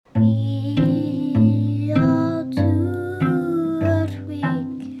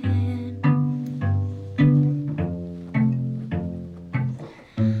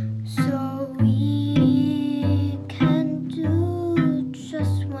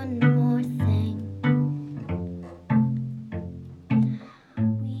one more thing.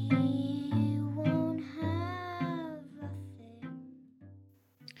 We won't have a thing.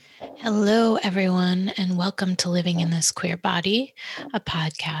 Hello, everyone, and welcome to Living in This Queer Body, a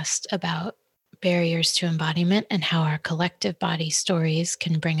podcast about barriers to embodiment and how our collective body stories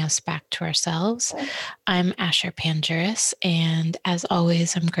can bring us back to ourselves. I'm Asher Panjuris, and as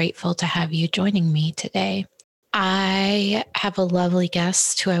always, I'm grateful to have you joining me today. I have a lovely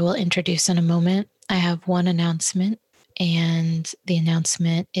guest who I will introduce in a moment. I have one announcement, and the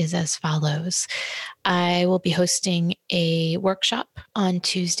announcement is as follows. I will be hosting a workshop on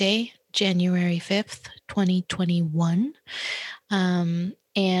Tuesday, January 5th, 2021.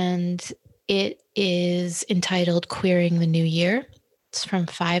 And it is entitled Queering the New Year. It's from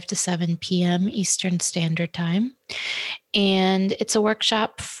 5 to 7 p.m. Eastern Standard Time. And it's a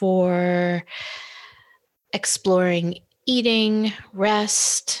workshop for exploring eating,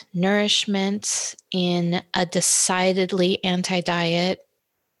 rest, nourishment in a decidedly anti-diet,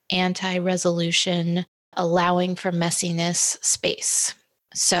 anti-resolution, allowing for messiness space.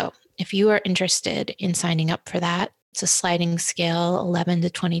 So if you are interested in signing up for that, it's a sliding scale, $11 to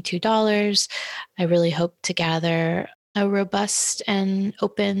 $22. I really hope to gather a robust and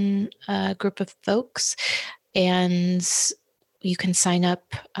open group of folks. And you can sign up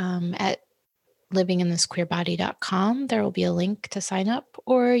at livinginthisqueerbody.com. There will be a link to sign up,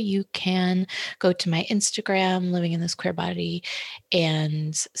 or you can go to my Instagram, Living in This Queer Body,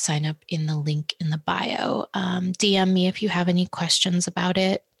 and sign up in the link in the bio. DM me if you have any questions about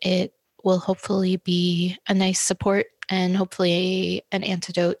it. It will hopefully be a nice support and hopefully an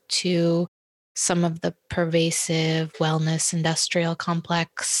antidote to some of the pervasive wellness industrial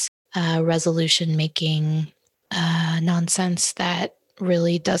complex resolution making nonsense that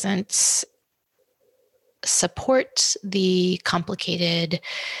really doesn't support the complicated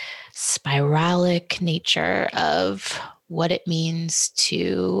spiralic nature of what it means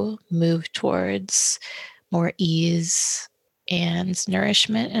to move towards more ease and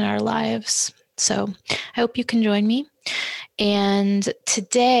nourishment in our lives. So I hope you can join me. And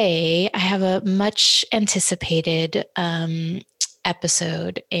today I have a much anticipated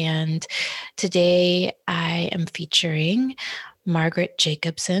episode. And today I am featuring Margaret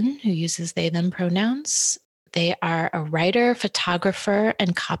Jacobson, who uses they, them pronouns. They are a writer, photographer,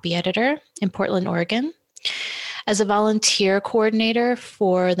 and copy editor in Portland, Oregon. As a volunteer coordinator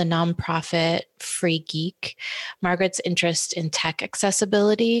for the nonprofit Free Geek, Margaret's interest in tech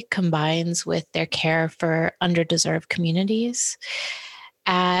accessibility combines with their care for underdeserved communities.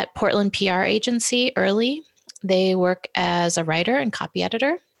 At Portland PR agency Early, they work as a writer and copy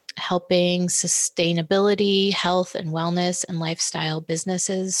editor, helping sustainability, health and wellness, and lifestyle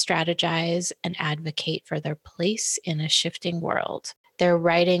businesses strategize and advocate for their place in a shifting world. Their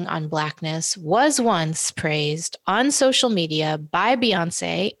writing on Blackness was once praised on social media by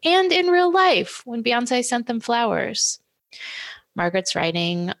Beyonce and in real life when Beyonce sent them flowers. Margaret's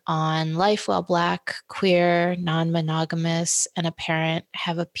writing on life while Black, queer, non-monogamous, and a parent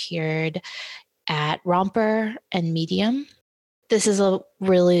have appeared at Romper and Medium. This is a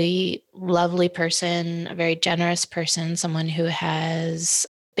really lovely person, a very generous person, someone who has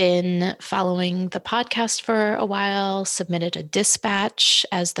been following the podcast for a while, submitted a dispatch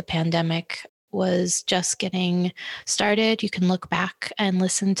as the pandemic was just getting started. You can look back and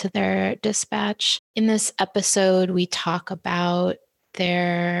listen to their dispatch. In this episode, we talk about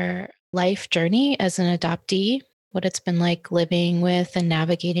their life journey as an adoptee, what it's been like living with and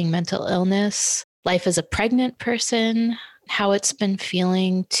navigating mental illness, life as a pregnant person, how it's been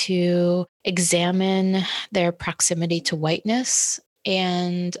feeling to examine their proximity to whiteness,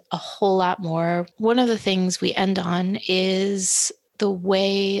 and a whole lot more. One of the things we end on is the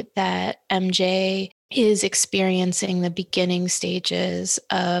way that MJ is experiencing the beginning stages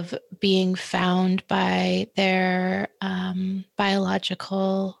of being found by their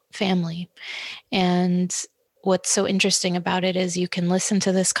biological family. And what's so interesting about it is you can listen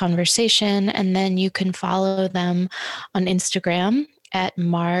to this conversation and then you can follow them on Instagram at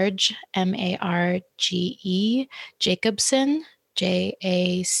Marge, Marge, Jacobson, Jacobsen,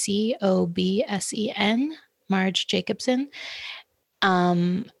 Marge Jacobson.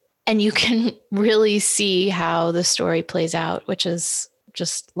 And you can really see how the story plays out, which is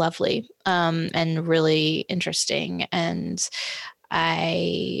just lovely and really interesting. And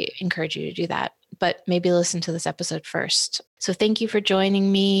I encourage you to do that. But maybe listen to this episode first. So thank you for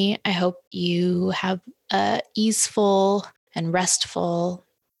joining me. I hope you have a easeful and restful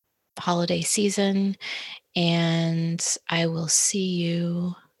holiday season. And I will see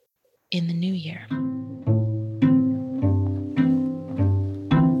you in the new year.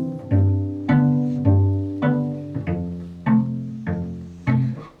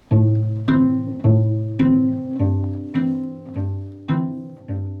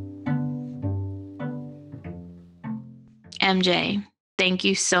 MJ, thank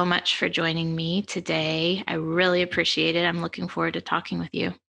you so much for joining me today. I really appreciate it. I'm looking forward to talking with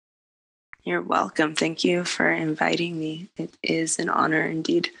you. You're welcome. Thank you for inviting me. It is an honor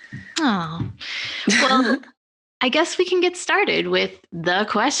indeed. Oh, well, I guess we can get started with the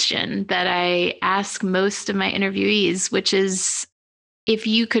question that I ask most of my interviewees, which is if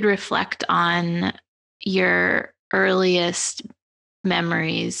you could reflect on your earliest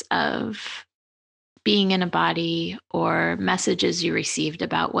memories of being in a body or messages you received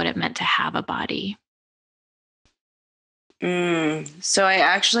about what it meant to have a body. So I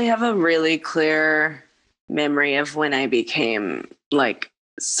actually have a really clear memory of when I became like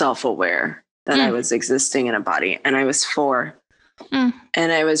self-aware that I was existing in a body, and I was 4 and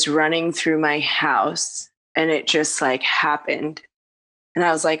I was running through my house and it just like happened. And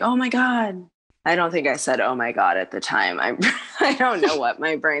I was like, oh my God. I don't think I said, oh my God at the time. I don't know what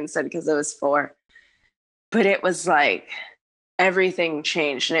my brain said because I was 4, but it was like everything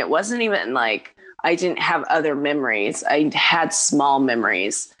changed. And it wasn't even like I didn't have other memories. I had small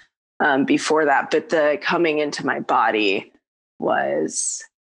memories before that, but the coming into my body was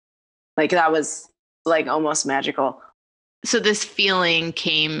like, that was like almost magical. So this feeling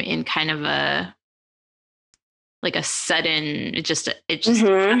came in kind of a sudden, it just happened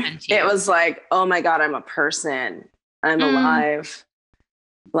to you. It was like, oh my God, I'm a person. I'm alive.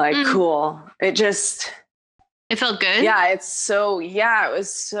 Like, cool. It felt good. Yeah, it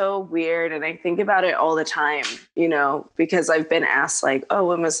was so weird. And I think about it all the time, because I've been asked like, oh,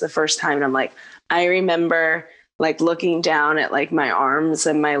 when was the first time? And I'm like, I remember like looking down at like my arms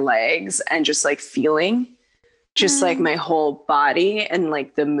and my legs and just like feeling just like my whole body and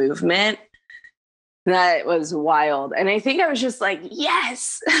like the movement. That was wild. And I think I was just like,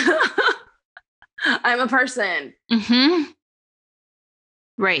 yes, I'm a person.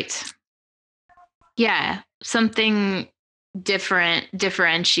 Right. Yeah. Something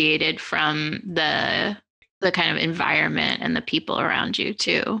differentiated from the kind of environment and the people around you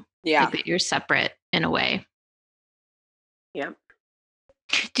too. Yeah. Like that you're separate in a way. Yep.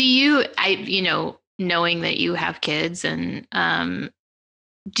 Do you, knowing that you have kids and,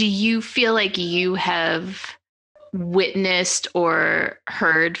 do you feel like you have witnessed or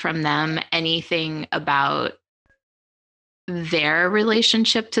heard from them anything about their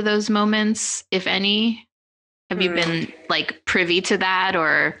relationship to those moments, if any? Have you been like privy to that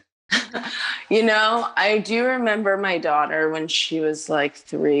or? I do remember my daughter when she was like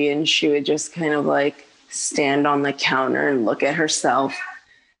 3 and she would just kind of like stand on the counter and look at herself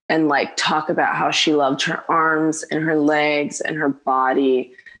and like talk about how she loved her arms and her legs and her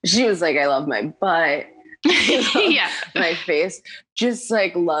body. She was like, I love my butt. Yeah. My face, just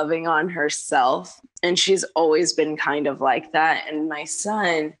like loving on herself. And she's always been kind of like that. And my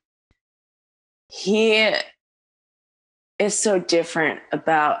son, he is so different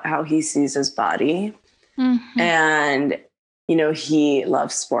about how he sees his body. And, he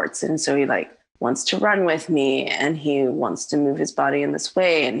loves sports. And so he like wants to run with me and he wants to move his body in this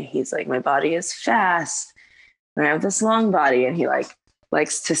way. And he's like, my body is fast. And I have this long body. And he like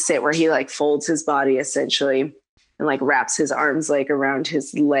likes to sit where he like folds his body essentially and like wraps his arms like around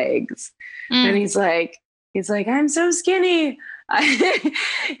his legs. And he's like, I'm so skinny.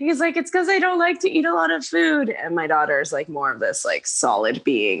 He's like, it's because I don't like to eat a lot of food. And my daughter is like more of this like solid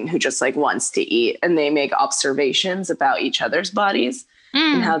being who just like wants to eat. And they make observations about each other's bodies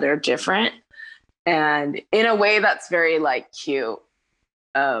and how they're different. And in a way that's very like cute.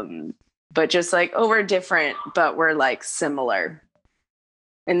 But just like, oh, we're different, but we're like similar.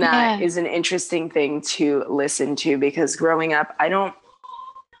 And that is an interesting thing to listen to because growing up, I don't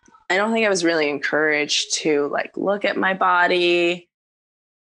think I was really encouraged to like look at my body.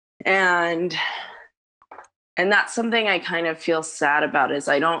 And that's something I kind of feel sad about is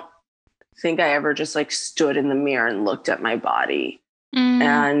I don't think I ever just like stood in the mirror and looked at my body.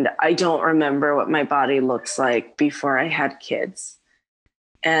 And I don't remember what my body looks like before I had kids.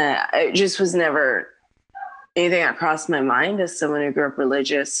 And it just was never anything that crossed my mind as someone who grew up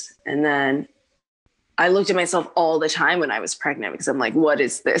religious. And then I looked at myself all the time when I was pregnant because I'm like, what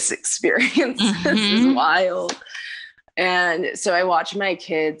is this experience? This is wild. And so I watch my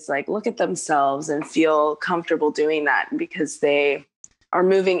kids like look at themselves and feel comfortable doing that because they are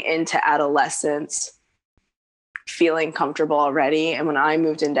moving into adolescence, feeling comfortable already. And when I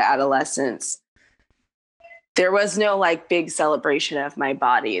moved into adolescence, there was no like big celebration of my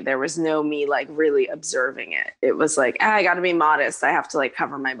body. There was no me like really observing it. It was like, I got to be modest. I have to like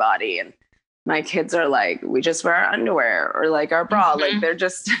cover my body. And my kids are like, we just wear our underwear or like our bra. Like they're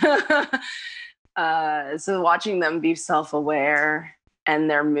just, so watching them be self-aware and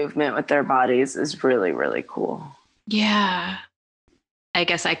their movement with their bodies is really, really cool. Yeah. I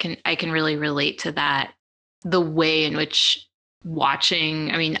guess I can really relate to that. The way in which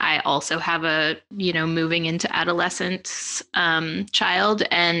watching, I mean, I also have a, moving into adolescence child,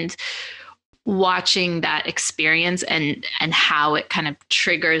 and watching that experience and how it kind of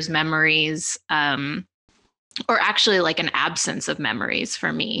triggers memories, or actually like an absence of memories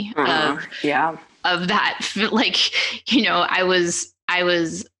for me Yeah. of that. Like, I was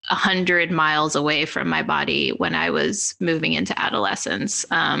 100 miles away from my body when I was moving into adolescence.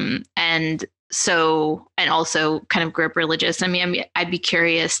 And also kind of grew up religious. I mean, I'd be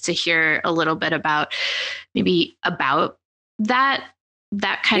curious to hear a little bit about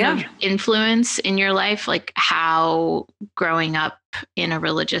that kind of Yeah. influence in your life, like how growing up in a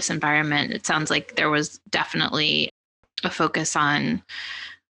religious environment, it sounds like there was definitely a focus on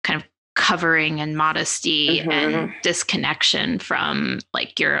kind of covering and modesty and disconnection from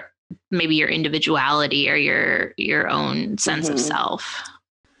like maybe your individuality or your own sense of self.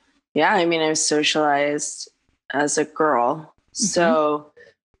 Yeah, I mean, I was socialized as a girl. So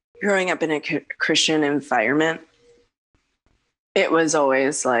growing up in a Christian environment, it was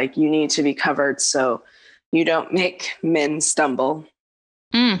always like, you need to be covered so you don't make men stumble,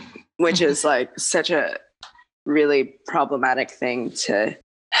 which is like such a really problematic thing to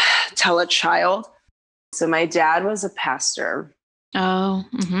tell a child. So my dad was a pastor. Oh,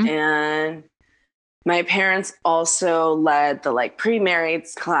 and my parents also led the like pre-married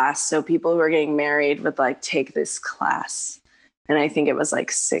class. So people who were getting married would like take this class. And I think it was like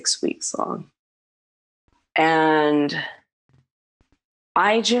 6 weeks long. And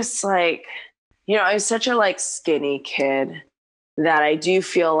I just like, I was such a like skinny kid that I do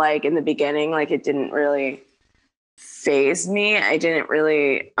feel like in the beginning, like it didn't really faze me. I didn't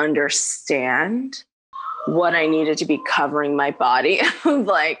really understand what I needed to be covering my body. I'm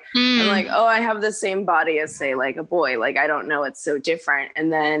like, oh, I have the same body as say like a boy. Like, I don't know. It's so different.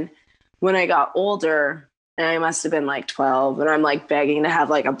 And then when I got older, and I must have been like 12, and I'm like begging to have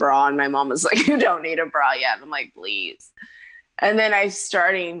like a bra, and my mom was like, you don't need a bra yet. I'm like, please. And then I'm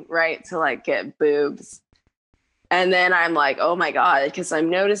starting to like get boobs. And then I'm like, oh my God, because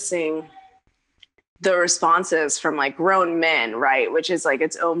I'm noticing the responses from like grown men, right? Which is like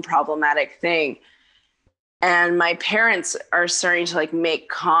its own problematic thing. And my parents are starting to like make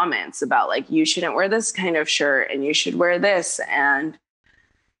comments about like, you shouldn't wear this kind of shirt and you should wear this. And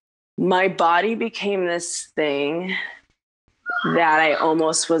my body became this thing that I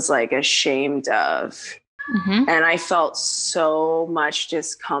almost was like ashamed of. And I felt so much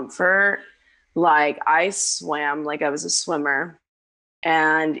discomfort. Like I swam like I was a swimmer.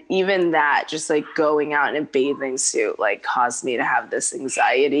 And even that, just like going out in a bathing suit, like caused me to have this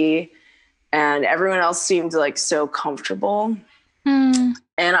anxiety. And everyone else seemed like so comfortable. And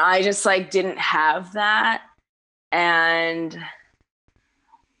I just like didn't have that. And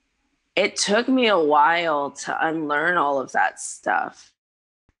it took me a while to unlearn all of that stuff,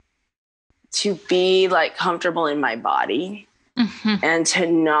 to be like comfortable in my body and to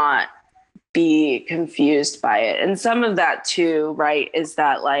not be confused by it. And some of that too, right, is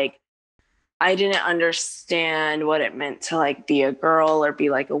that like I didn't understand what it meant to like be a girl or be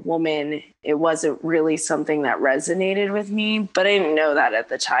like a woman. It wasn't really something that resonated with me, but I didn't know that at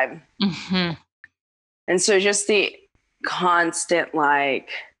the time. And so just the constant like,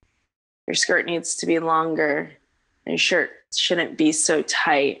 your skirt needs to be longer, your shirt shouldn't be so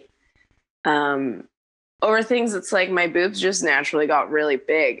tight. Over things, it's like my boobs just naturally got really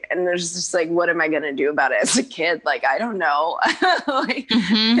big, and there's just like, what am I going to do about it as a kid? Like, I don't know. Like,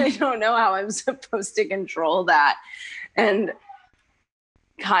 I don't know how I'm supposed to control that. And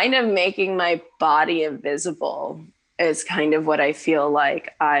kind of making my body invisible is kind of what I feel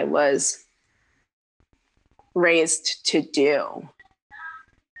like I was raised to do.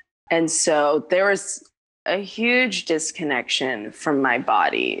 And so there was a huge disconnection from my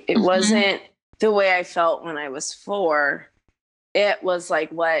body. It wasn't the way I felt when I was 4. It was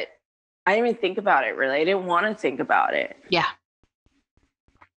like I didn't even think about it really. I didn't want to think about it. Yeah.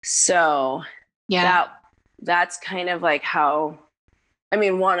 So that's kind of like how, I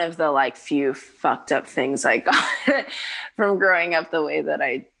mean, one of the like few fucked up things I got from growing up the way that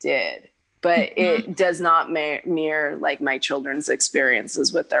I did. But it does not mirror like my children's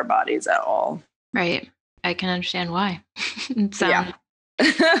experiences with their bodies at all. Right. I can understand why. And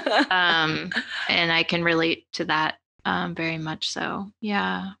I can relate to that very much so.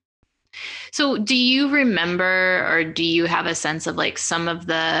 Yeah. So do you remember, or do you have a sense of like some of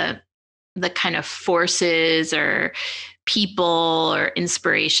the kind of forces or people or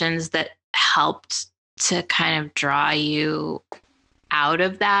inspirations that helped to kind of draw you out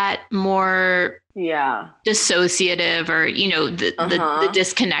of that more Yeah. dissociative, or, the Uh-huh.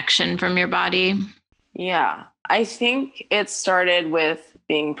 disconnection from your body. Yeah. I think it started with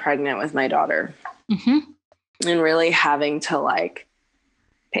being pregnant with my daughter Mm-hmm. and really having to like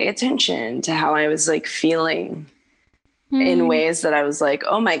pay attention to how I was like feeling in ways that I was like,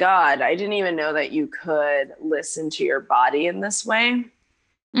 oh my God, I didn't even know that you could listen to your body in this way.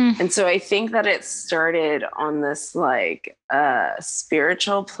 Mm. And so I think that it started on this like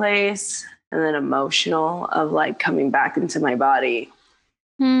spiritual place and then emotional of like coming back into my body.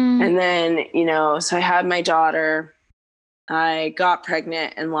 Mm. And then, so I had my daughter, I got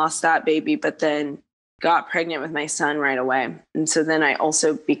pregnant and lost that baby, but then got pregnant with my son right away. And so then I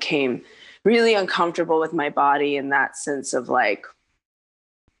also became really uncomfortable with my body in that sense of like,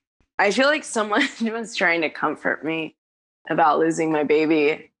 I feel like someone was trying to comfort me about losing my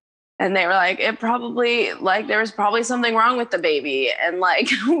baby. And they were like, there was probably something wrong with the baby and like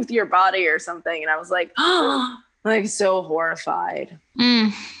with your body or something. And I was like, oh, like so horrified.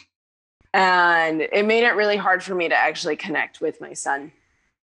 Mm. And it made it really hard for me to actually connect with my son,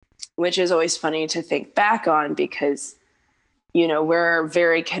 which is always funny to think back on because, we're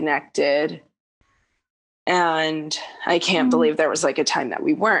very connected. And I can't believe there was like a time that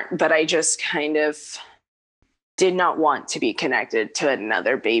we weren't, but I just kind of did not want to be connected to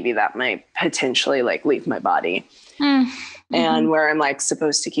another baby that might potentially like leave my body. Mm-hmm. And where I'm like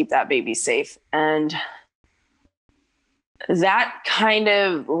supposed to keep that baby safe. And that kind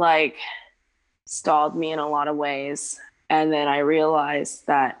of like stalled me in a lot of ways. And then I realized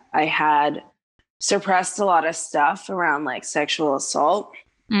that I had suppressed a lot of stuff around like sexual assault.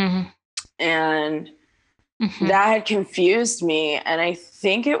 Mm-hmm. And Mm-hmm. that had confused me. And I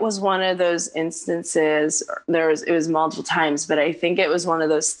think it was one of those instances, it was multiple times, but I think it was one of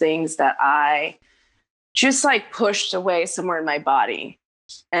those things that I just like pushed away somewhere in my body.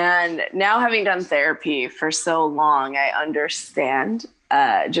 And now having done therapy for so long, I understand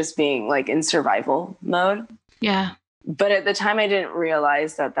just being like in survival mode. Yeah. But at the time, I didn't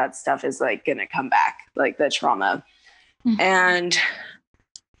realize that stuff is like going to come back, like the trauma. Mm-hmm. And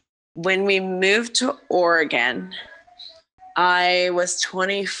when we moved to Oregon, I was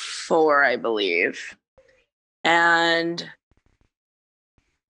 24, I believe. And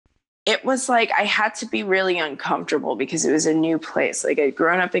it was like I had to be really uncomfortable because it was a new place. Like I'd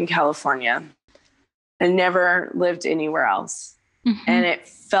grown up in California and never lived anywhere else. Mm-hmm. And it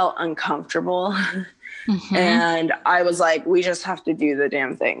felt uncomfortable. Mm-hmm. And I was like, we just have to do the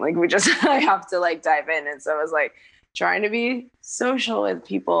damn thing. Like I have to like dive in. And so I was like trying to be social with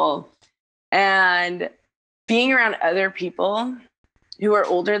people and being around other people who are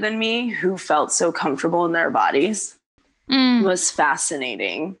older than me, who felt so comfortable in their bodies was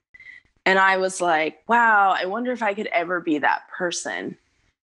fascinating. And I was like, wow, I wonder if I could ever be that person.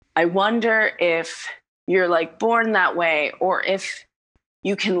 I wonder if you're like born that way or if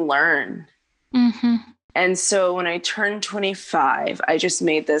you can learn. Mm-hmm. And so when I turned 25, I just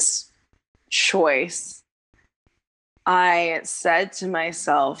made this choice. I said to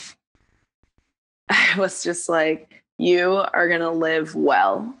myself, I was just like, you are going to live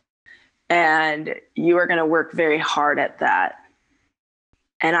well and you are going to work very hard at that.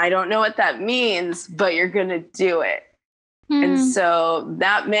 And I don't know what that means, but you're going to do it. And so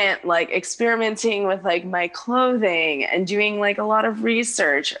that meant like experimenting with like my clothing and doing like a lot of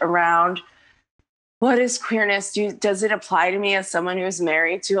research around what is queerness? Does it apply to me as someone who's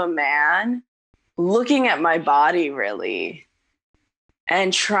married to a man? Looking at my body really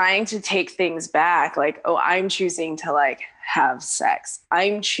and trying to take things back. Like, oh, I'm choosing to like have sex.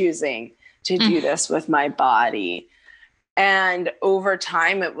 I'm choosing to do this with my body. And over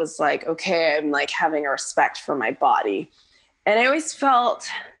time, it was like, okay, I'm like having a respect for my body. And I always felt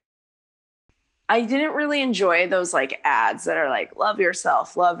I didn't really enjoy those like ads that are like, love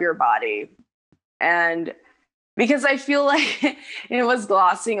yourself, love your body. And because I feel like it was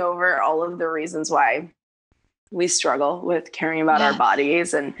glossing over all of the reasons why we struggle with caring about our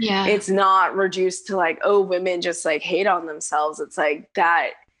bodies. And it's not reduced to like, oh, women just like hate on themselves. It's like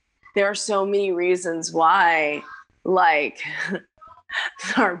that there are so many reasons why like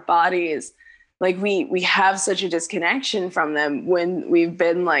our bodies, like we have such a disconnection from them when we've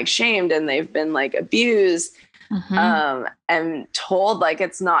been like shamed and they've been like abused and told like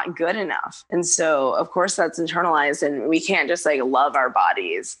it's not good enough. And so of course that's internalized and we can't just like love our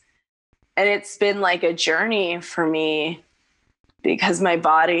bodies. And it's been like a journey for me because my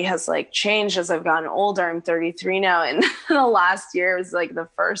body has like changed as I've gotten older. I'm 33 now. And the last year was like the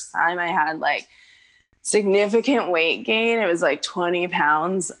first time I had like significant weight gain. It was like 20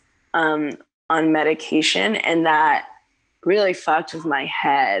 pounds on medication. And that really fucked with my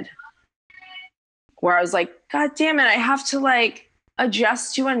head. where I was like, God damn it, I have to like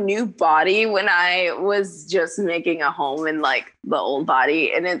adjust to a new body when I was just making a home in like the old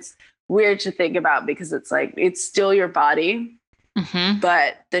body. And it's weird to think about because it's like, it's still your body,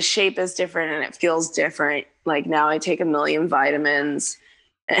 but the shape is different and it feels different. Like now I take a million vitamins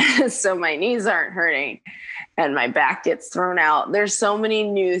so my knees aren't hurting and my back gets thrown out. There's so many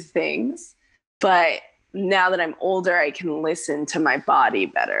new things, but now that I'm older, I can listen to my body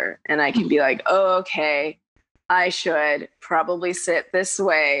better and I can be like, oh, okay, I should probably sit this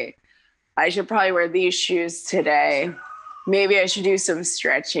way. I should probably wear these shoes today. Maybe I should do some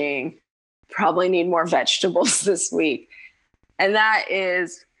stretching. Probably need more vegetables this week. And that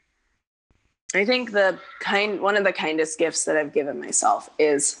is, I think one of the kindest gifts that I've given myself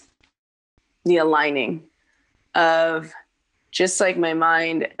is the aligning of just like my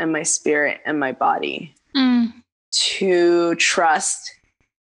mind and my spirit and my body to trust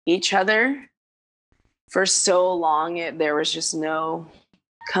each other. For so long, there was just no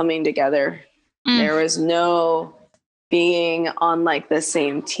coming together. There was no being on like the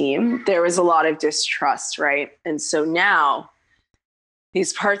same team. There was a lot of distrust, right? And so now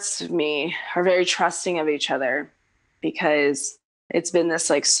these parts of me are very trusting of each other because it's been this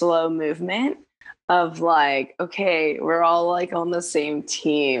like slow movement of like, okay, we're all like on the same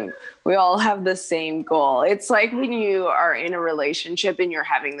team. We all have the same goal. It's like when you are in a relationship and you're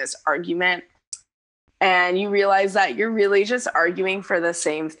having this argument and you realize that you're really just arguing for the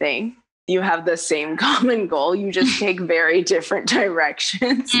same thing. You have the same common goal. You just take very different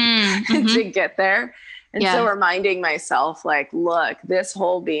directions to get there. And so reminding myself, like, look, this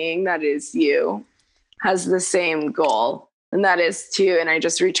whole being that is you has the same goal. And that is to, and I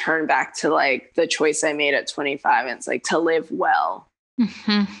just return back to like the choice I made at 25. And it's like to live well.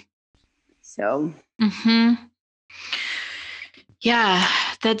 So. Yeah,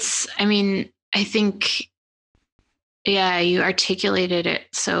 I think, you articulated it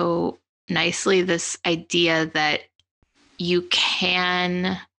so nicely, this idea that you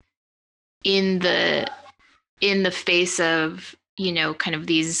can, in the face of, kind of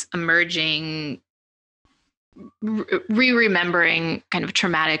these emerging, remembering kind of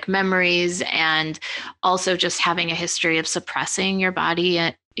traumatic memories, and also just having a history of suppressing your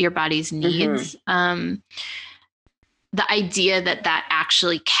body's needs. The idea that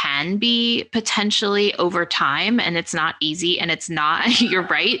actually can be potentially over time, and it's not easy, and it's not, you're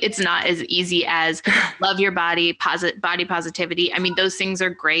right, it's not as easy as love your body, body positivity. I mean, those things are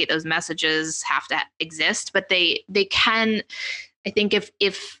great. Those messages have to exist, but they can, I think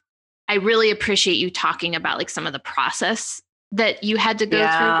if I really appreciate you talking about like some of the process that you had to go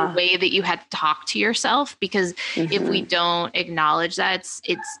through, the way that you had to talk to yourself, because if we don't acknowledge that,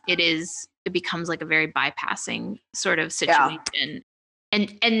 it becomes like a very bypassing sort of situation.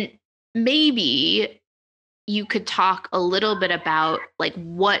 And maybe you could talk a little bit about like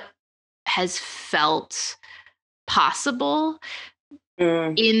what has felt possible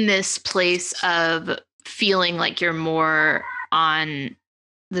in this place of feeling like you're more on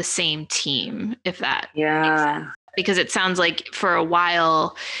the same team, if that makes sense. Because it sounds like for a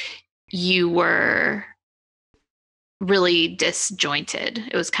while you were really disjointed.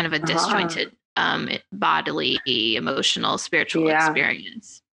 It was kind of a disjointed bodily, emotional, spiritual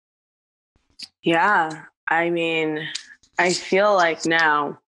experience. Yeah. I mean, I feel like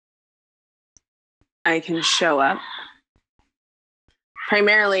now I can show up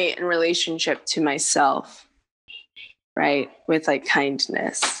primarily in relationship to myself, right? With like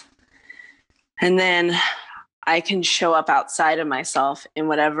kindness. And then I can show up outside of myself in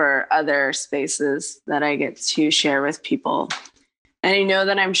whatever other spaces that I get to share with people. And I know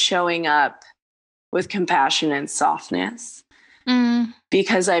that I'm showing up with compassion and softness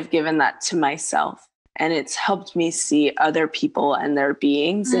because I've given that to myself. And it's helped me see other people and their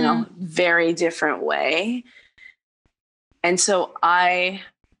beings in a very different way. And so I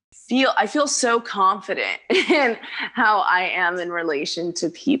feel so confident in how I am in relation to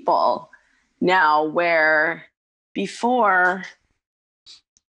people now, where before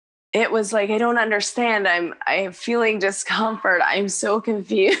it was like, I don't understand. I'm feeling discomfort. I'm so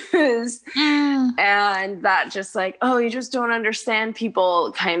confused. And that just like, oh, you just don't understand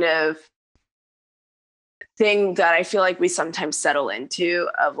people kind of thing that I feel like we sometimes settle into,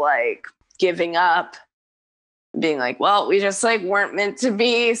 of like giving up, being like, well, we just like weren't meant to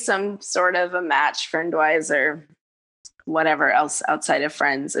be some sort of a match friend-wise or whatever else outside of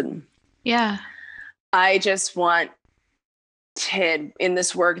friends. And I just wanted, in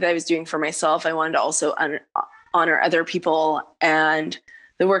this work that I was doing for myself, I wanted to also honor other people and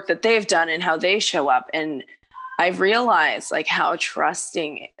the work that they've done and how they show up. And I've realized like how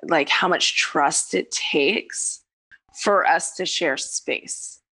trusting, like how much trust it takes for us to share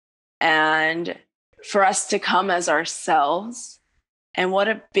space and for us to come as ourselves. And what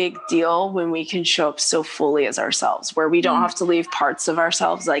a big deal when we can show up so fully as ourselves, where we don't have to leave parts of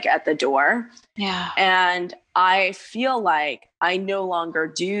ourselves like at the door. Yeah. And I feel like I no longer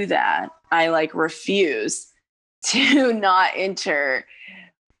do that. I like refuse to not enter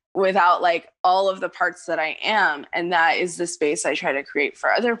without like all of the parts that I am. And that is the space I try to create for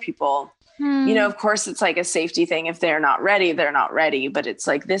other people. You know, of course, it's like a safety thing. If they're not ready, they're not ready. But it's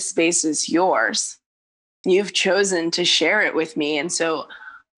like, this space is yours. You've chosen to share it with me. And so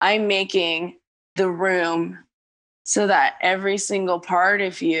I'm making the room so that every single part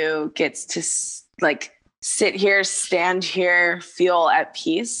of you gets to like sit here, stand here, feel at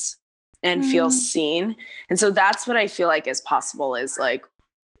peace and feel seen. And so that's what I feel like is possible, is like,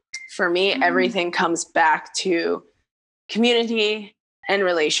 for me, everything comes back to community and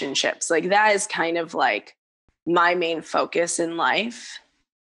relationships. Like that is kind of like my main focus in life.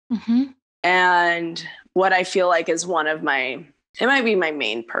 And what I feel like is one of my, it might be my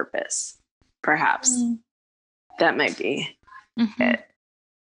main purpose, perhaps. That might be it.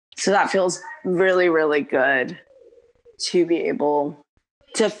 So that feels really, really good to be able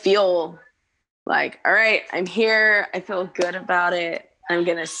to feel like, all right, I'm here. I feel good about it. I'm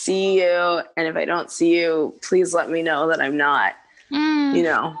going to see you. And if I don't see you, please let me know that I'm not, you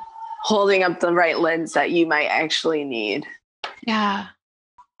know, holding up the right lens that you might actually need. Yeah.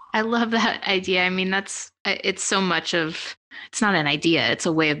 I love that idea. I mean, it's so much of, it's not an idea, it's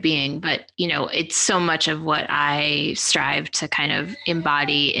a way of being, but you know, it's so much of what I strive to kind of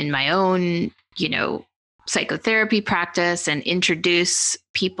embody in my own, you know, psychotherapy practice, and introduce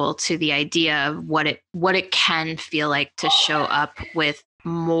people to the idea of what it can feel like to show up with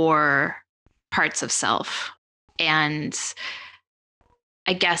more parts of self. And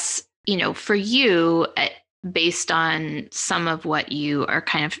I guess, you know, for you, based on some of what you are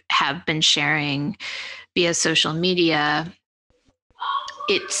kind of have been sharing via social media,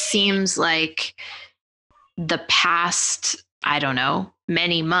 it seems like the past, I don't know,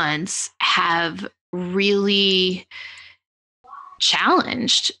 many months have really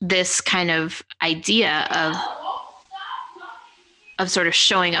challenged this kind of idea of sort of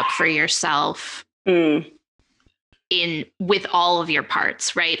showing up for yourself in with all of your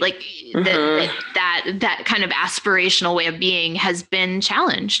parts, right? Like that kind of aspirational way of being has been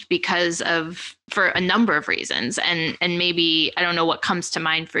challenged for a number of reasons. And maybe, I don't know what comes to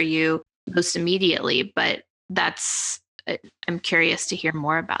mind for you most immediately, but I'm curious to hear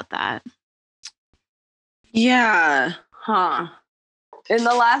more about that. Yeah. In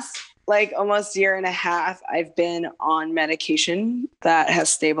the last like almost year and a half, I've been on medication that has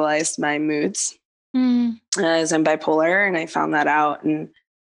stabilized my moods. As I'm bipolar, and I found that out. And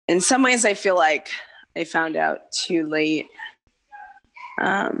in some ways, I feel like I found out too late.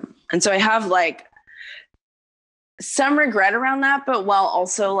 And so I have like some regret around that, but while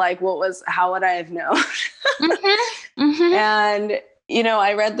also like, how would I have known? And, you know,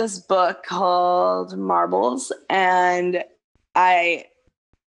 I read this book called Marbles, and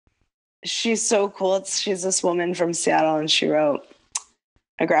she's so cool. She's this woman from Seattle, and she wrote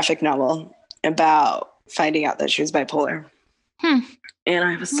a graphic novel about finding out that she was bipolar. And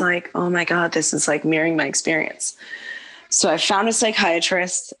I was like, oh my God, this is like mirroring my experience. So I found a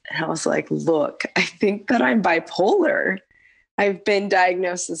psychiatrist, and I was like, look, I think that I'm bipolar. I've been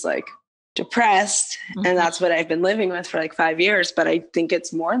diagnosed as like depressed, and that's what I've been living with for like 5 years. But I think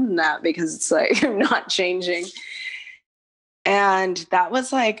it's more than that, because it's like, I'm not changing. And that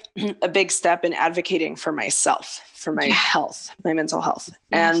was like a big step in advocating for myself, for my health, my mental health.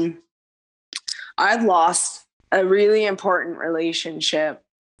 Yes. And I'd lost a really important relationship,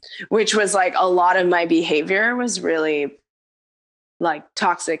 which was like a lot of my behavior was really like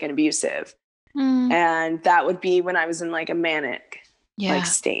toxic and abusive. And that would be when I was in like a manic like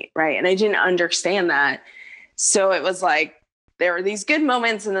state. Right. And I didn't understand that. So it was like, there were these good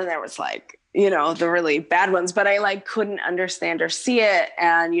moments, and then there was like, you know, the really bad ones, but I like couldn't understand or see it.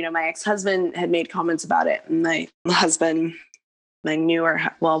 And, you know, my ex-husband had made comments about it, and my husband, my newer,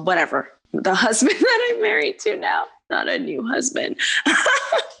 well, whatever, the husband that I'm married to now, not a new husband.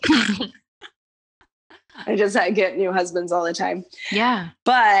 I just get new husbands all the time. Yeah.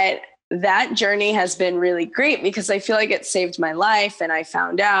 But that journey has been really great, because I feel like it saved my life. And I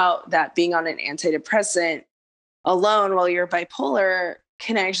found out that being on an antidepressant alone while you're bipolar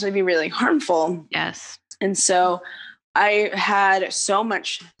can actually be really harmful. Yes. And so I had so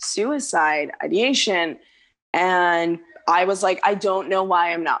much suicide ideation, and I was like, I don't know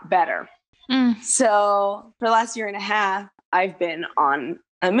why I'm not better. So for the last year and a half, I've been on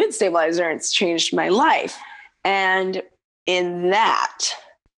a mood stabilizer. It's changed my life. And in that,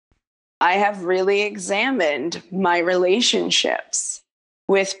 I have really examined my relationships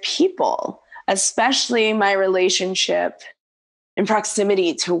with people, especially my relationship in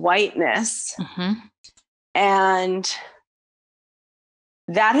proximity to whiteness. And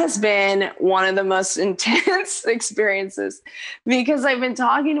that has been one of the most intense experiences, because I've been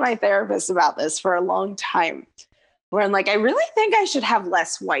talking to my therapist about this for a long time, where I'm like, I really think I should have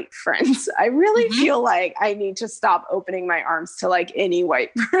less white friends. I really feel like I need to stop opening my arms to like any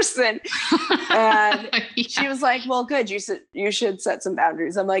white person. And she was like, well, good. You should set some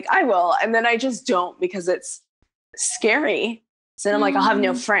boundaries. I'm like, I will. And then I just don't, because it's scary. So then I'm like, I'll have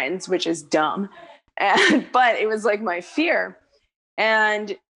no friends, which is dumb. But it was like my fear.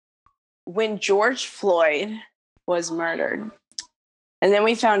 And when George Floyd was murdered, and then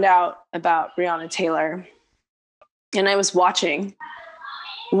we found out about Breonna Taylor, and I was watching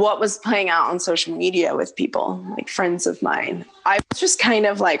what was playing out on social media with people, like friends of mine, I was just kind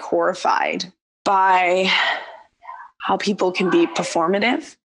of like horrified by how people can be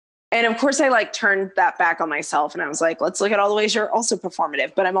performative. And of course, I like turned that back on myself, and I was like, let's look at all the ways you're also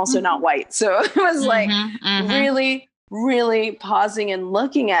performative, but I'm also not white. So it was like really, really pausing and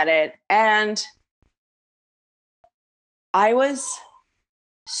looking at it. And I was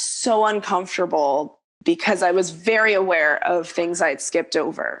so uncomfortable because I was very aware of things I'd skipped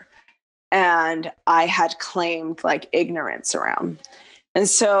over and I had claimed like ignorance around. And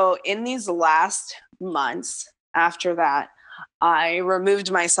so in these last months after that, I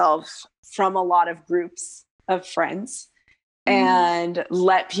removed myself from a lot of groups of friends and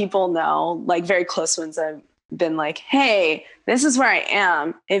let people know, like very close ones, I've been like, hey, this is where I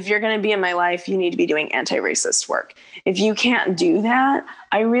am. If you're going to be in my life, you need to be doing anti-racist work. If you can't do that,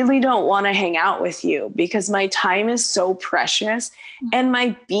 I really don't want to hang out with you, because my time is so precious and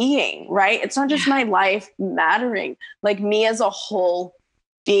my being, right? It's not just my life mattering, like me as a whole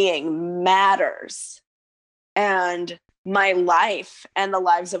being matters. And my life and the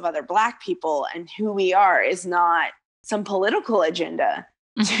lives of other Black people and who we are is not some political agenda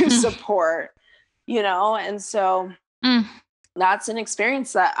to support, you know? And so that's an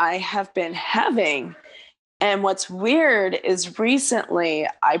experience that I have been having. And what's weird is recently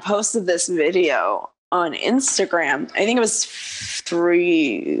I posted this video on Instagram. I think it was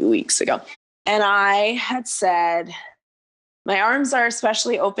 3 weeks ago. And I had said, my arms are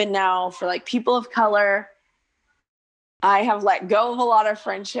especially open now for like people of color. I have let go of a lot of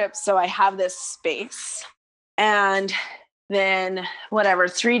friendships, so I have this space. And then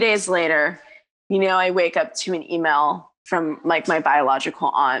 3 days later, you know, I wake up to an email from like my biological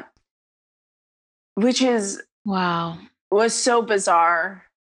aunt, which is was so bizarre,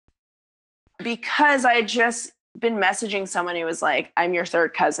 because I had just been messaging someone who was like, I'm your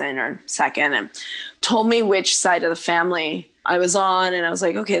third cousin or second, and told me which side of the family I was on. And I was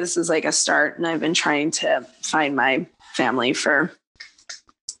like, okay, this is like a start. And I've been trying to find my family for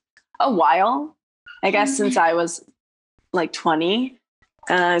a while, I guess, since I was like 20.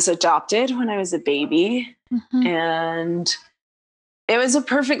 I was adopted when I was a baby, and it was a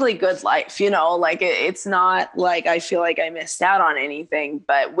perfectly good life, you know, like it's not like I feel like I missed out on anything.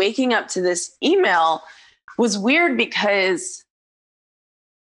 But waking up to this email was weird, because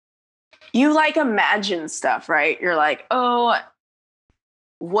you like imagine stuff, right? You're like, oh,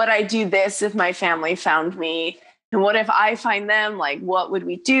 would I do this if my family found me? And what if I find them? Like, what would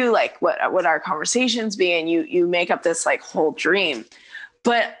we do? Like, what would our conversations be? And you make up this like whole dream.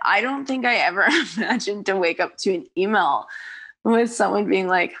 But I don't think I ever imagined to wake up to an email with someone being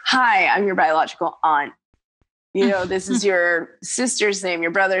like, hi, I'm your biological aunt. You know, this is your sister's name, your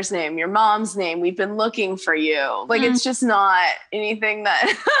brother's name, your mom's name. We've been looking for you. Like, it's just not anything that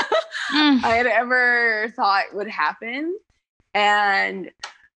I had ever thought would happen. And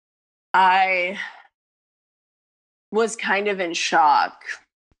I was kind of in shock.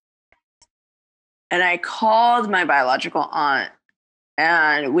 And I called my biological aunt,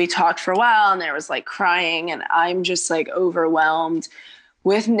 and we talked for a while, and there was like crying, and I'm just like overwhelmed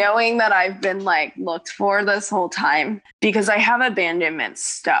with knowing that I've been like looked for this whole time, because I have abandonment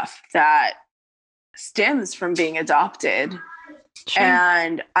stuff that stems from being adopted. Sure.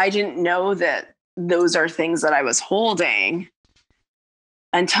 And I didn't know that those are things that I was holding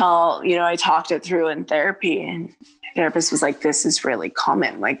until, you know, I talked it through in therapy, and the therapist was like, this is really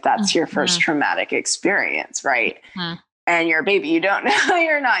common. Like, that's your first traumatic experience, right? And you're a baby, you don't know,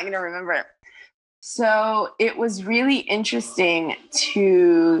 you're not going to remember it. So it was really interesting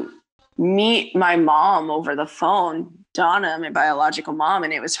to meet my mom over the phone Donna, my biological mom,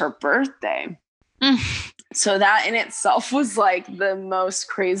 and it was her birthday. Mm. So that in itself was like the most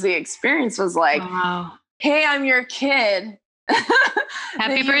crazy experience, was like, Wow. hey, I'm your kid. Happy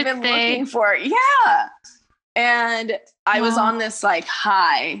that you've been birthday. looking for. Yeah. And I was Wow. on this like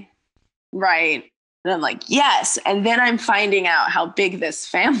high, right? And I'm like, yes. And then I'm finding out how big this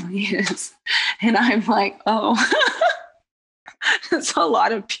family is. And I'm like, oh, it's a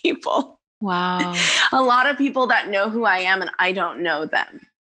lot of people. Wow. A lot of people that know who I am and I don't know them.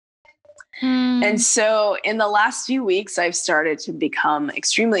 Mm. And so in the last few weeks, I've started to become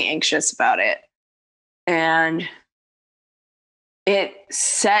extremely anxious about it. And it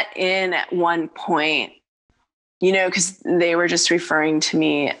set in at one point, you know, because they were just referring to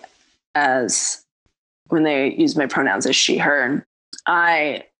me as, when they use my pronouns, as she, her. And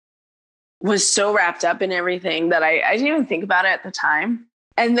I was so wrapped up in everything that I didn't even think about it at the time.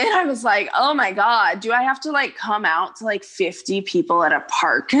 And then I was like, oh my God, do I have to like come out to like 50 people at a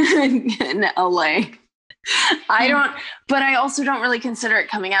park in LA? I don't, but I also don't really consider it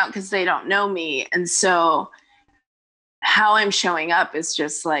coming out because they don't know me. And so how I'm showing up is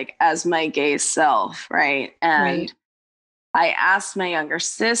just like as my gay self, right? And Right. I asked my younger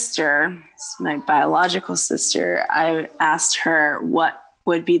sister, my biological sister, I asked her what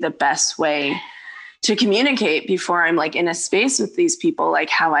would be the best way to communicate before I'm like in a space with these people, like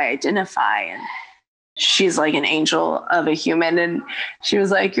how I identify. And she's like an angel of a human. And she was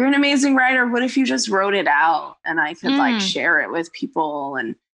like, you're an amazing writer. What if you just wrote it out and I could like share it with people?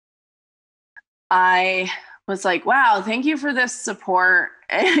 And I was like, wow, thank you for this support.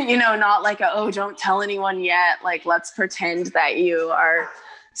 You know, not like, oh, don't tell anyone yet. Like, let's pretend that you are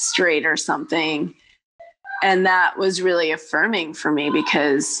straight or something. And that was really affirming for me,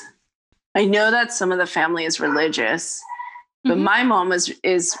 because I know that some of the family is religious, but my mom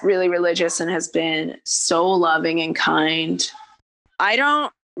is really religious and has been so loving and kind.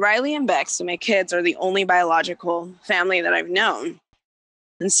 Riley and Bex, so my kids, are the only biological family that I've known.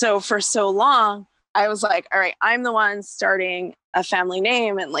 And so for so long, I was like, all right, I'm the one starting a family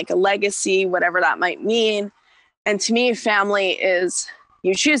name and like a legacy, whatever that might mean. And to me, family is,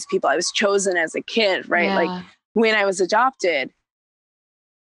 you choose people. I was chosen as a kid, right? Yeah. Like when I was adopted.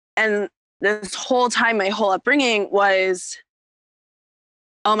 And this whole time, my whole upbringing was,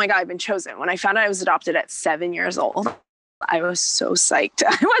 oh my God, I've been chosen. When I found out I was adopted at 7 years old, I was so psyched.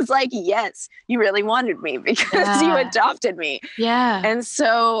 I was like, yes, you really wanted me because you adopted me. Yeah. And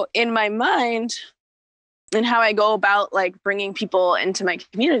so in my mind, and how I go about like bringing people into my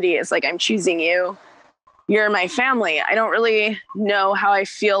community is like, I'm choosing you. You're my family. I don't really know how I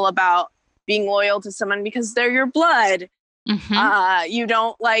feel about being loyal to someone because they're your blood. You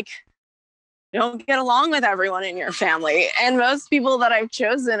don't get along with everyone in your family. And most people that I've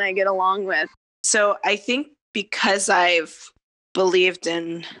chosen, I get along with. So I think because I've believed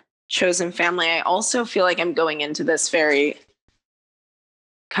in chosen family, I also feel like I'm going into this very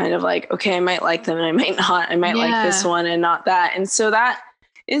kind of like, okay, I might like them and I might not. I might like this one and not that. And so that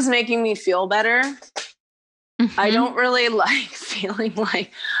is making me feel better. I don't really like feeling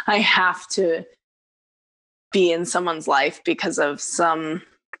like I have to be in someone's life because of some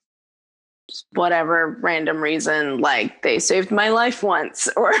whatever random reason, like they saved my life once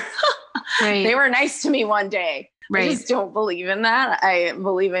or they were nice to me one day. I just don't believe in that. I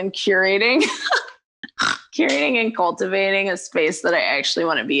believe in curating and cultivating a space that I actually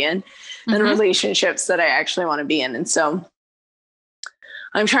want to be in and relationships that I actually want to be in. And so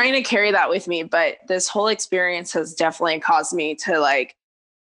I'm trying to carry that with me, but this whole experience has definitely caused me to like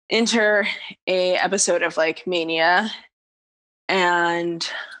enter a episode of like mania. And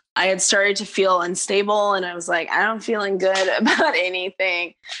I had started to feel unstable and I was like, I'm feeling good about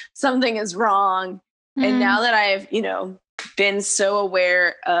anything. Something is wrong. And now that I've, you know, been so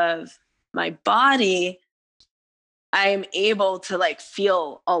aware of my body, I'm able to like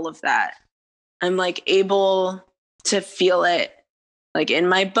feel all of that. I'm like able to feel it like in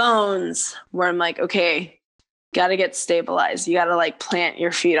my bones where I'm like, okay, got to get stabilized. You got to like plant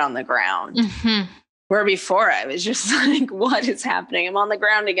your feet on the ground. Where before I was just like, what is happening? I'm on the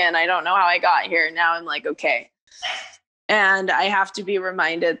ground again. I don't know how I got here. Now I'm like, okay. And I have to be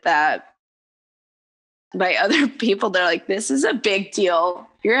reminded that by other people, they're like, this is a big deal.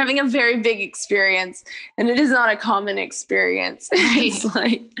 You're having a very big experience and it is not a common experience. It's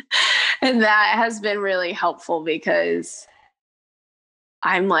like, and that has been really helpful because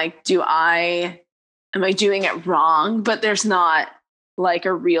I'm like, am I doing it wrong? But there's not like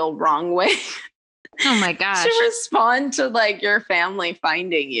a real wrong way. Oh my gosh. To respond to like your family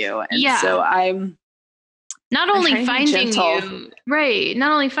finding you. And so I'm not only finding you, right.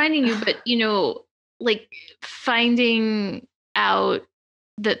 Not only finding you, but you know, like finding out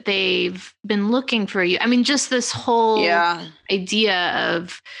that they've been looking for you. I mean, just this whole idea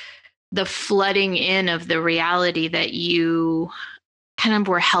of the flooding in of the reality that you kind of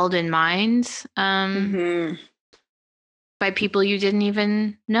were held in mind by people you didn't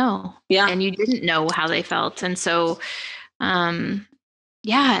even know. Yeah. And you didn't know how they felt. And so,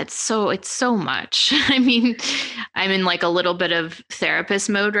 it's so much. I mean, I'm in like a little bit of therapist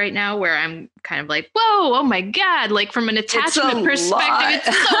mode right now where I'm kind of like, whoa, oh my God. Like from an attachment perspective,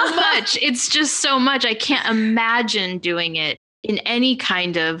 it's so much. It's just so much. I can't imagine doing it in any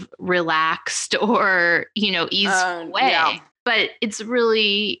kind of relaxed or, easy way. Yeah. But it's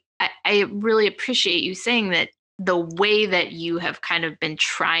really, I really appreciate you saying that the way that you have kind of been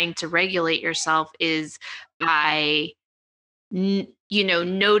trying to regulate yourself is by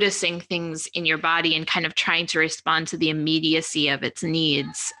noticing things in your body and kind of trying to respond to the immediacy of its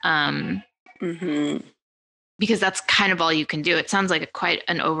needs. Because that's kind of all you can do. It sounds like quite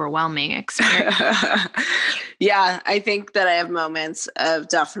an overwhelming experience. Yeah, I think that I have moments of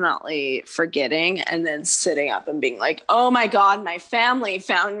definitely forgetting and then sitting up and being like, oh my God, my family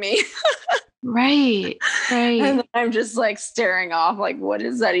found me. Right. And then I'm just like staring off, like, what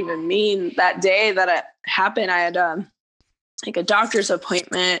does that even mean? That day that it happened, I had like a doctor's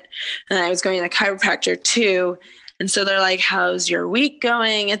appointment and I was going to the chiropractor too. And so they're like, how's your week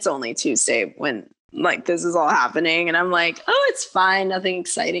going? It's only Tuesday when like this is all happening. And I'm like, oh, it's fine. Nothing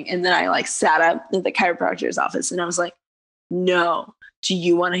exciting. And then I like sat up at the chiropractor's office and I was like, no, do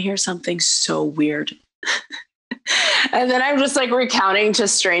you want to hear something so weird? And then I'm just like recounting to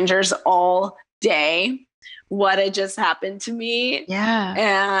strangers all day what had just happened to me. Yeah.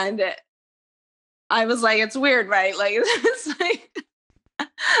 And I was like, it's weird, right? Like, it's like,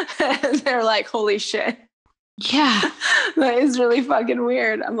 and they're like, holy shit. Yeah. That is really fucking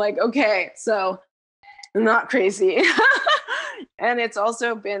weird. I'm like, okay, so I'm not crazy. And it's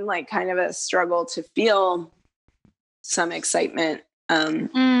also been like kind of a struggle to feel some excitement.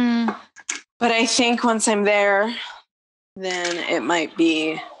 But I think once I'm there, then it might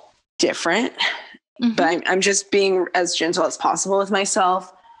be different. But I'm just being as gentle as possible with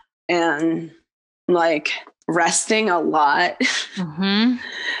myself and like resting a lot.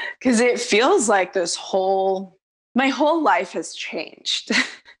 Because it feels like my whole life has changed.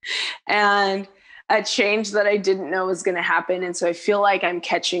 And a change that I didn't know was going to happen. And so I feel like I'm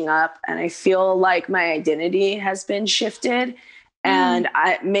catching up and I feel like my identity has been shifted. And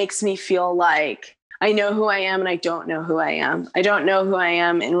it makes me feel like I know who I am and I don't know who I am. I don't know who I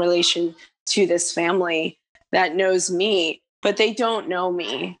am in relation to this family that knows me, but they don't know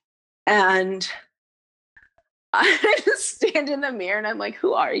me. And I just stand in the mirror and I'm like,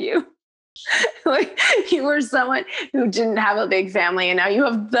 who are you? Like you were someone who didn't have a big family and now you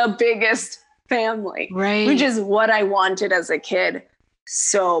have the biggest family, right? Which is what I wanted as a kid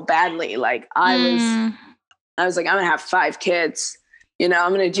so badly. Like I was like, I'm gonna have 5 kids, I'm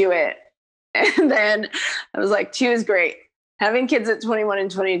gonna do it. And then I was like, 2 is great. Having kids at 21 and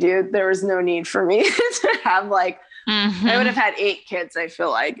 22, there was no need for me to have like, I would have had 8 kids, I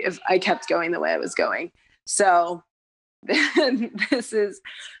feel like, if I kept going the way I was going. So this is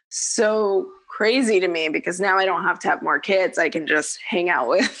so crazy to me because now I don't have to have more kids. I can just hang out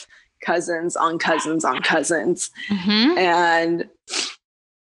with cousins on cousins on cousins. And,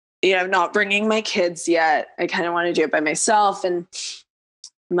 not bringing my kids yet. I kind of want to do it by myself. And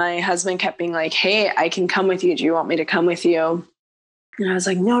my husband kept being like, hey, I can come with you. Do you want me to come with you? And I was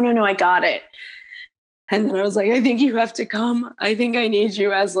like, no, I got it. And then I was like, I think you have to come. I think I need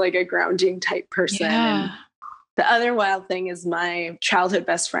you as like a grounding type person. Yeah. And the other wild thing is my childhood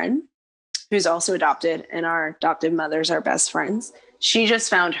best friend, who's also adopted, and our adopted mothers are best friends. She just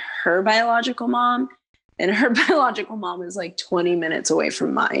found her biological mom, and her biological mom is like 20 minutes away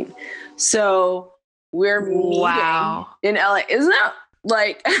from mine. So we're meeting in LA. Isn't that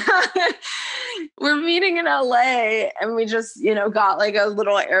like, we're meeting in LA and we just, got like a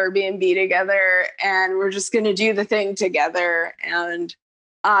little Airbnb together and we're just going to do the thing together. And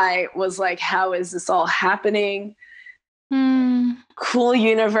I was like, how is this all happening? Cool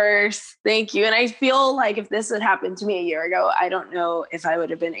universe. Thank you. And I feel like if this had happened to me a year ago, I don't know if I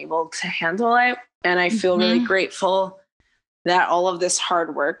would have been able to handle it. And I feel really grateful that all of this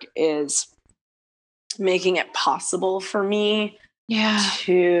hard work is making it possible for me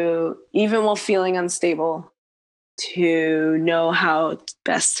to, even while feeling unstable, to know how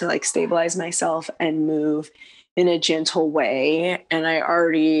best to like stabilize myself and move in a gentle way. And I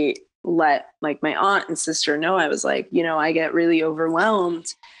already let like my aunt and sister know. I was like, I get really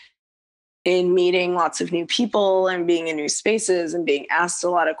overwhelmed in meeting lots of new people and being in new spaces and being asked a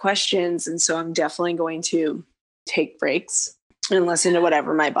lot of questions. And so I'm definitely going to take breaks and listen to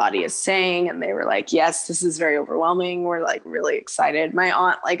whatever my body is saying. And they were like, yes, this is very overwhelming. We're like really excited. My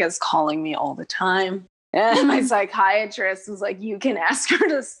aunt like is calling me all the time. And my psychiatrist was like, you can ask her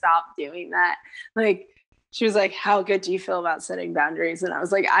to stop doing that. Like, she was like, how good do you feel about setting boundaries? And I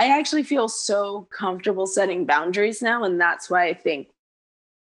was like, I actually feel so comfortable setting boundaries now. And that's why I think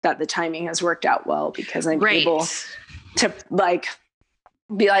that the timing has worked out well, because I'm able to like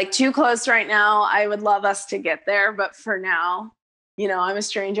be like too close right now. I would love us to get there, but for now, you know, I'm a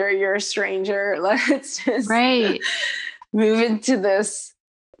stranger, you're a stranger. Let's just move into this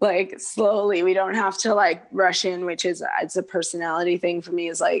like slowly. We don't have to like rush in, which is, it's a personality thing for me,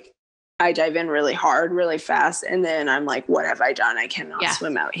 is like, I dive in really hard, really fast. And then I'm like, what have I done? I cannot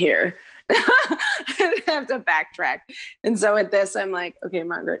swim out here. I have to backtrack. And so with this, I'm like, okay,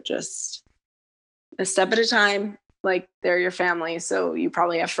 Margaret, just a step at a time. Like, they're your family, so you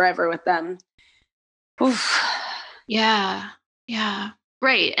probably have forever with them. Oof. Yeah.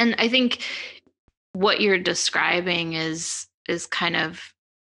 Right. And I think what you're describing is kind of,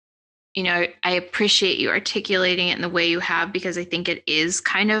 you know, I appreciate you articulating it in the way you have, because I think it is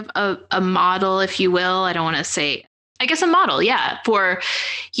kind of a model, if you will. I don't want to say, I guess a model, yeah, for,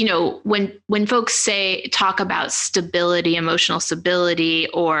 you know, when folks talk about stability, emotional stability,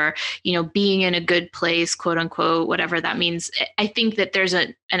 or, you know, being in a good place, quote unquote, whatever that means. I think that there's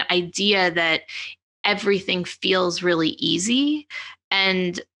an idea that everything feels really easy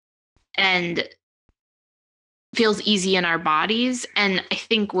and feels easy in our bodies. And I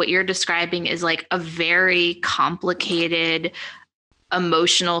think what you're describing is like a very complicated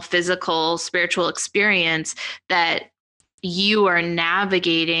emotional, physical, spiritual experience that you are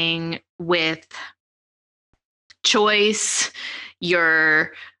navigating with choice.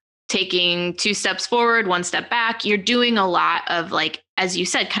 You're taking 2 steps forward, 1 step back. You're doing a lot of, like, as you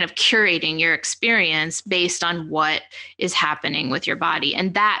said, kind of curating your experience based on what is happening with your body.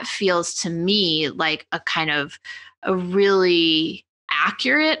 And that feels to me like a kind of a really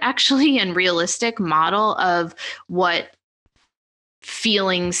accurate, actually, and realistic model of what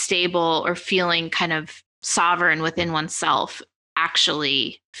feeling stable or feeling kind of sovereign within oneself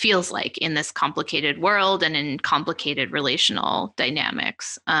actually feels like in this complicated world and in complicated relational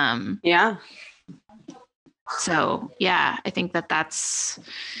dynamics. So yeah, I think that's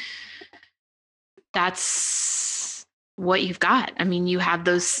what you've got. I mean, you have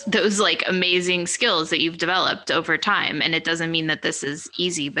those like amazing skills that you've developed over time. And it doesn't mean that this is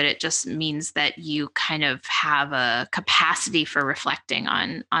easy, but it just means that you kind of have a capacity for reflecting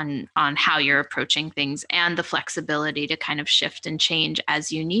on how you're approaching things, and the flexibility to kind of shift and change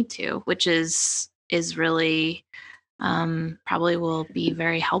as you need to, which is really probably will be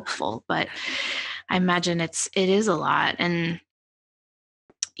very helpful. But I imagine it is a lot. And,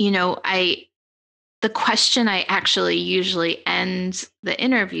 you know, the question I actually usually end the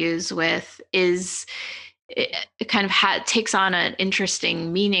interviews with is, it kind of takes on an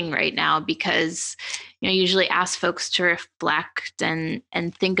interesting meaning right now, because, you know, I usually ask folks to reflect and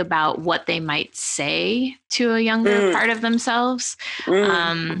think about what they might say to a younger part of themselves,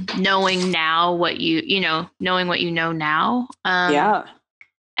 knowing now what knowing what you know now.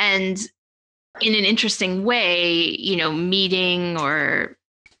 And in an interesting way, you know, meeting or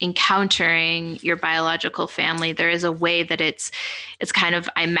encountering your biological family, there is a way that it's kind of,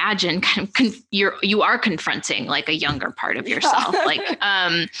 I imagine, kind of you are confronting like a younger part of yourself, like,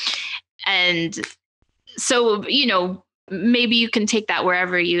 and so, you know, maybe you can take that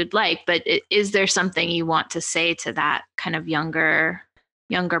wherever you'd like, but is there something you want to say to that kind of younger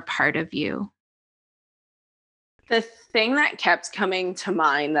part of you? The thing that kept coming to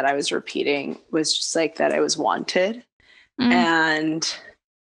mind that I was repeating was just like that I was wanted. And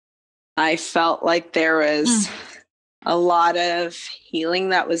I felt like there was a lot of healing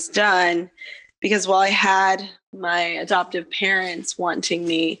that was done, because while I had my adoptive parents wanting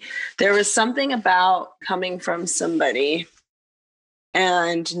me, there was something about coming from somebody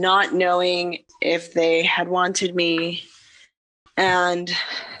and not knowing if they had wanted me. And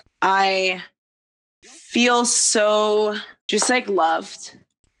I feel so just like loved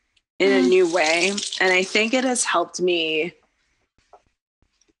in a new way. And I think it has helped me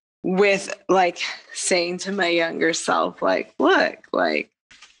with like saying to my younger self, like, look, like,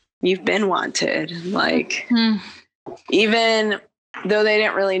 you've been wanted. Like, even though they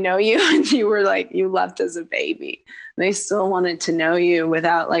didn't really know you and you were like, you left as a baby, they still wanted to know you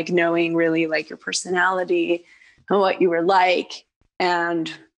without like knowing really like your personality and what you were like.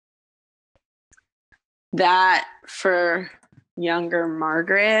 And that for younger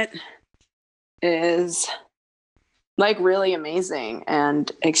Margaret is like really amazing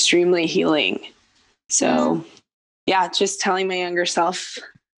and extremely healing. So yeah, just telling my younger self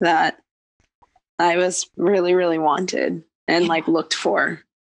that I was really, really wanted and like looked for.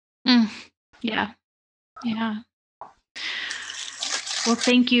 Yeah. Yeah. Well,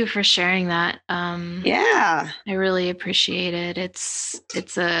 thank you for sharing that. Yeah. I really appreciate it. It's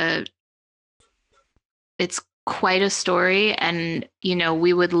quite a story, and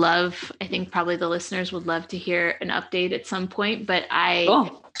we would love, I think probably the listeners would love to hear an update at some point, but as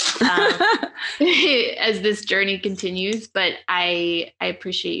this journey continues, but I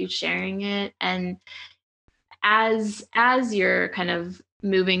appreciate you sharing it. And as you're kind of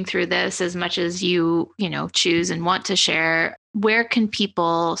moving through this, as much as you choose and want to share, where can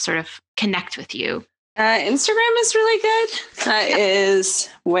people sort of connect with you? Instagram is really good. That is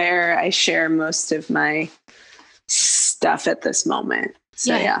where I share most of my stuff at this moment.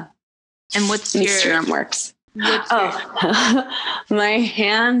 So yeah. And what's Instagram works. My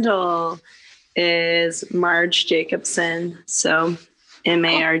handle is Marge Jacobson. So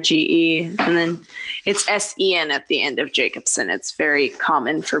Marge, and then it's SEN at the end of Jacobson. It's very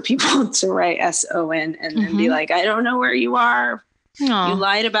common for people to write SON and then be like, I don't know where you are. Aww. You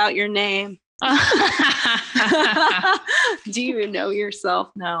lied about your name. Do you know yourself?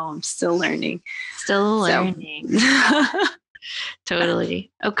 No, I'm still learning.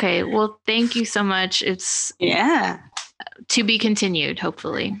 Totally. Okay. Well, thank you so much. It's to be continued,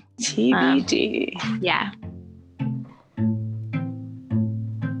 hopefully. TBD. Yeah.